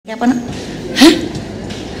Apa nak? Hah?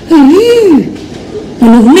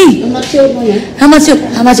 Menung ni. Hamasuk.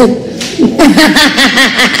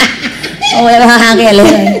 Oh, ya hang ke le.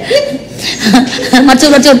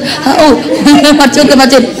 Macun. Oh, macun.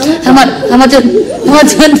 Hamasuk.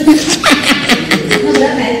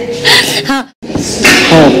 Ha.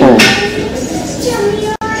 Oh.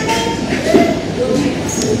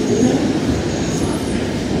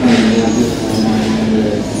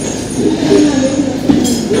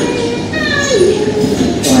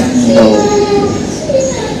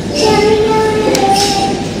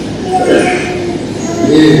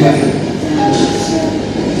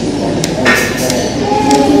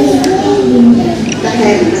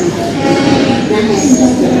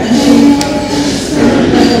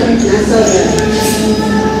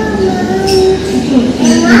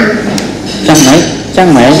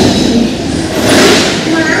 Chẳng mấy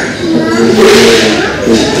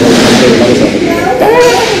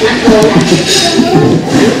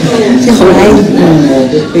chứ không hay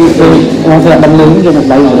nó sẽ đâm lưng cho một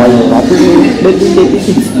đầy nó đi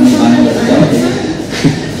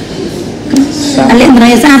anh lên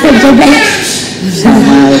này ra thêm cho bé sao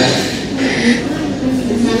mai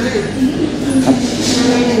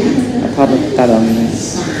thoát ta đòn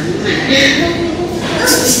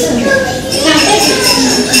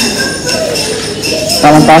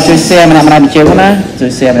kalau tahu cuy xe mà làm chơi quá na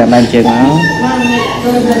cuy xe mà làm chơi máu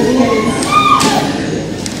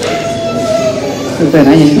từ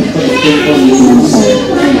nãy gì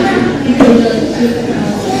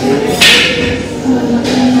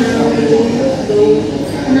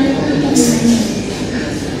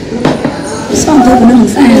xong thôi cũng đừng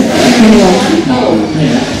xa nhiều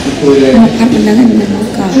một cắt mình đang ăn mình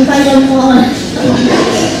còn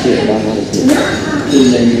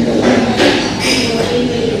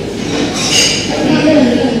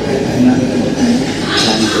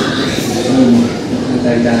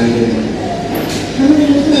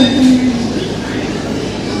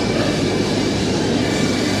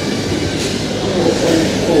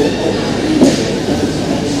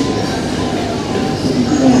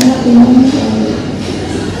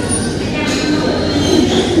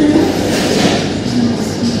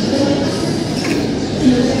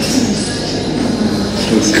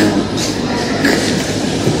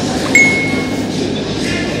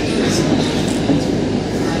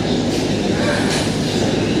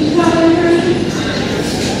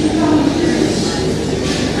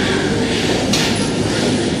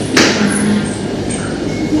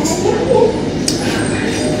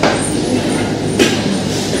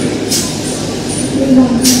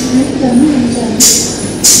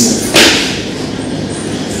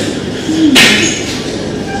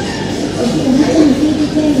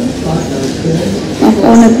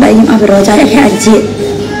con được đây nhưng mà rồi trái khai chị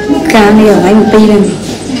càng nhiều anh pi lên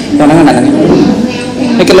con nó là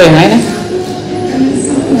cái lời hái đấy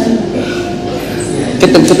cái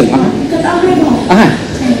từng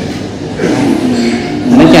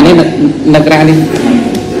nó chả nên nực ra đi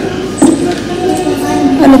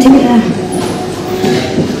nó thêm ra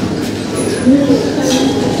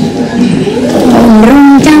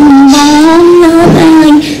rung trăm bóng nhớ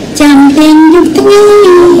tay trăm tình giúp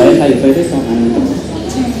tiếng thầy thấy sao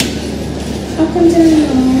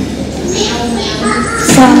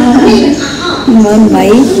sao mơn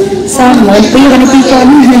mấy sao mơn piวันนี้pi con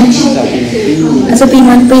sao pi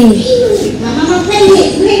mơn pi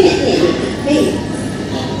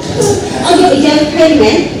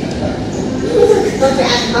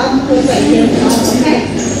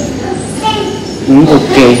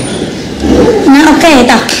ok nó ok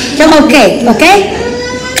ta trong ok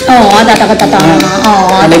ta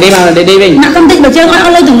đi mình nãy công ty bữa chơi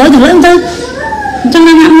con lên từng lớn tư trong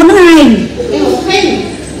này muốn nước này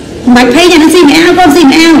bạch thấy nhà nó xin mẹ con xin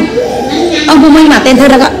mẹ ông bố mình mà tên thơ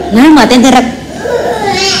ra gọi nói mà tên thơ ra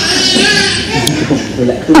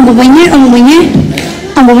ông bố mình nhé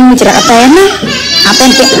ông bố mình chỉ là tên á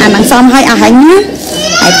tên kia bằng son hay hành nhá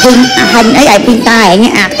hành ấy pin tài nghe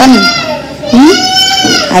tân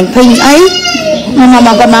hành pin ấy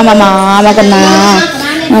mà con mà lên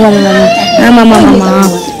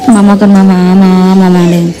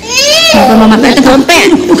mama cái thốn pẹ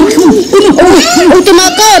ui tụi mơ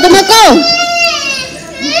cô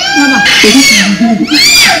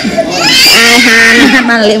ai han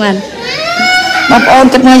mà lại mà bọc ôn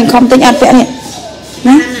cất ngay không tính ăn pẹ này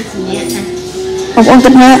nè bọc ôn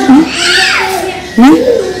cất ngay nè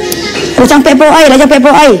ở trong pẹ pro ấy là trong pẹ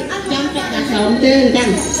pro ấy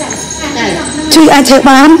chui ai thợ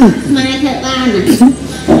bán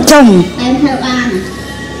chồng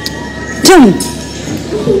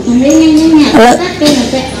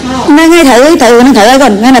ngay ngay thử nó thử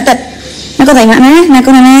còn ngay là tật nó có thầy mạ nè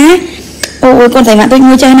con nè ôi con thầy mạ tôi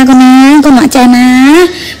ngồi chơi nè con nè con mạ chơi nè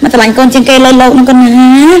mà thằng lạnh con trên cây lâu lâu nó con nè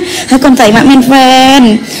hay con thầy mạ men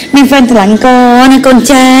fan thằng lạnh con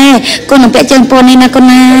chơi con làm vẽ chân pon này nè con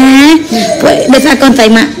nè để ra con thầy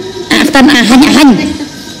mạ tân hành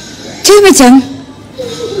chứ mấy chừng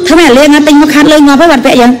thế mẹ liên tinh nó khát lên ngó với bật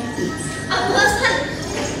vẽ vậy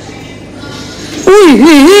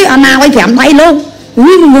ui anh nào quay phèm tay luôn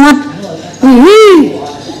ui ngọt ui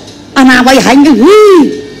anh nào quay hành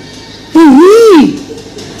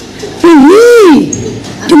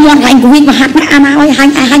chúng ngon hành của mình mà hát anh nào quay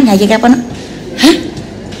hành này gì gặp con hả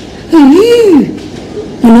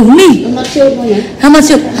mình đi hâm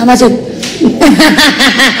sụp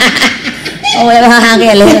ôi hàng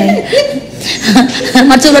cái lên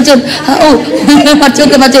mặt chun ôi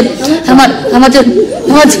mặt chun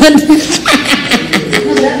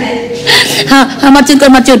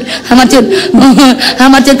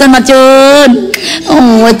hâm sụp mặt chun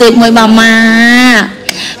ôi tuyệt mời bà mà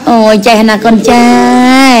ôi trai là con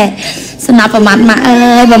trai sao nào bà mặt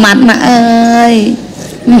ơi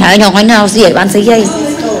hỏi nhỏ hỏi nào gì bạn xí dây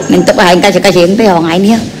mình tập hành ta chỉ cái chuyện tới họ ngày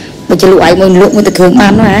nhé mình chỉ lụi mình thực hưởng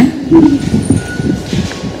ăn đó hả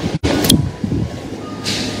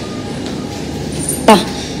ta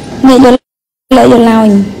nghe vô lợi vô lao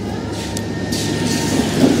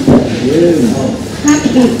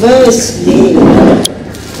Happy birthday.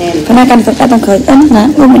 Karena kan kita tang khởi ấn nè,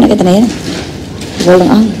 ôi mình cái này rồi là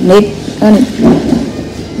ăn nếp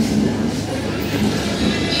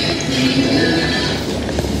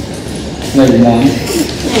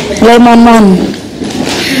เลยมอน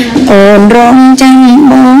โอนร้องจัง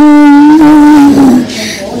บอง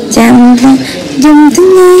จำยุ่งทั้ง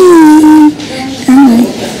นี้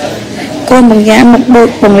con bằng giá một bột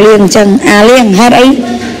bằng liền chẳng liền hai ấy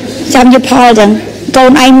chăm giúpพ่อchẳng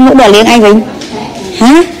con anh mỗi đợt liền anh Vĩnh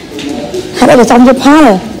hả hai ấy chăm giúpพ่อ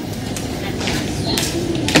rồi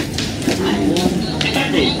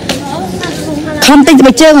không tin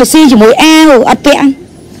mày chơi ngồi xi chỉ mỗi ao ắt bẹn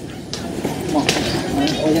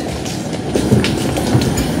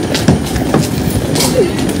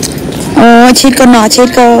ôi chết con nọ chết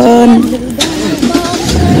con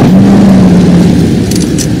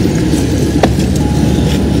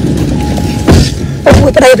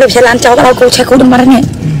ôi cái đây phải làm cho cái cô chạy cô đâm vào này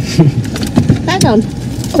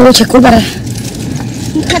ôi chạy cô vào đây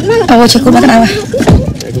ôi chạy cô vào đây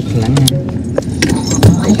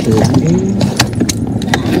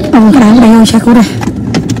ôi cái đây ôi chạy cô đây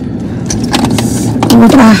ôi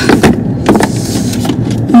cái đây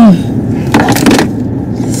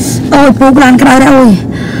ôi cô làm cái đây ôi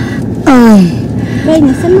ơi đây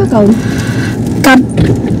là sân nó còn cắt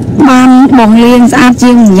ban bóng liên sát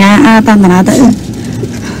chiêng nhà tan tana tự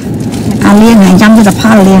liên hàng trăm cho tập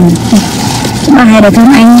hoa liền chúng ta hay để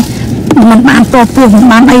thương anh mình bán to phường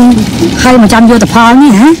bán đây hay 100 vô tập hoa nhỉ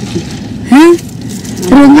hả hả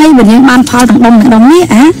riêng ấy bởi những bán hoa thằng đông đồng nhỉ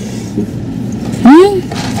hả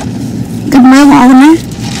cái máy họ nè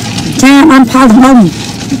cha bán hoa thằng đông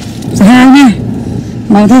sao nha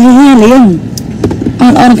mày thấy liền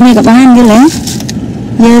on kia các bạn cái lẽ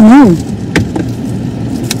dơ ngu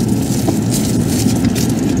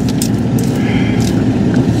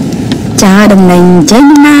cha đừng này chế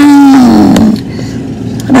nào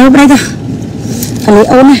đâu đây ta phải lấy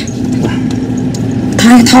ôn này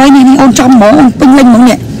thay thôi này đi ôn trong mỏ pin linh mỏng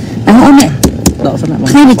nhẹ đừng ôn nhẹ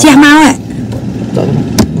ngay bị che mau này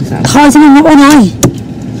thôi xong nó ôn rồi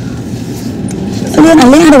liên là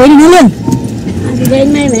liên rồi đi nữa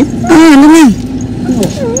liên lên này mẹ đúng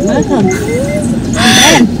không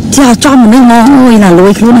chào cho một nước ngon ôi là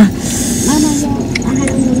lùi luôn à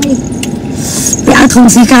bị thùng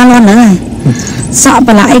xì ca luôn nữa này sợ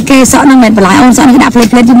bà lại kê sợ nó mệt bà lại ôn sợ nó đạp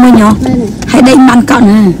lên cho mưa nhỏ hãy đây bàn cận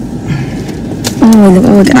à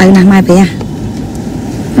ôi cái đấy là mai bé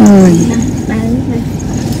ôi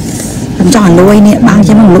làm cho lùi nè bao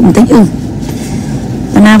cho nó lụng tính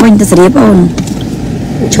bà na quanh ta sẽ điệp ôn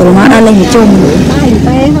chỗ nó đã lên một chung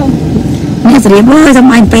mẹ sẽ điệp ơi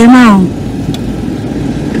xong anh bé mau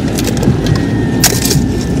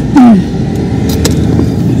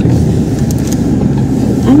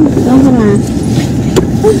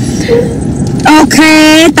ok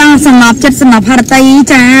taoสำหรับจัดสำหรับภารตี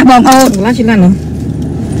จ้าบองโอ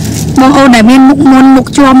บองโอไหนมีมุกมนมุก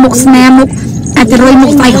จัวมุกสแนมมุกอาจจะรวยมุ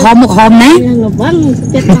กใส่หอมมุกหอมนะ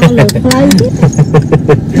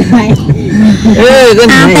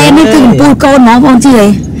อาเต้นี่คือกำปูโกนหมอบองจีเล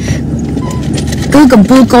ยคือกำ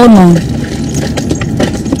ปูโกนหมอ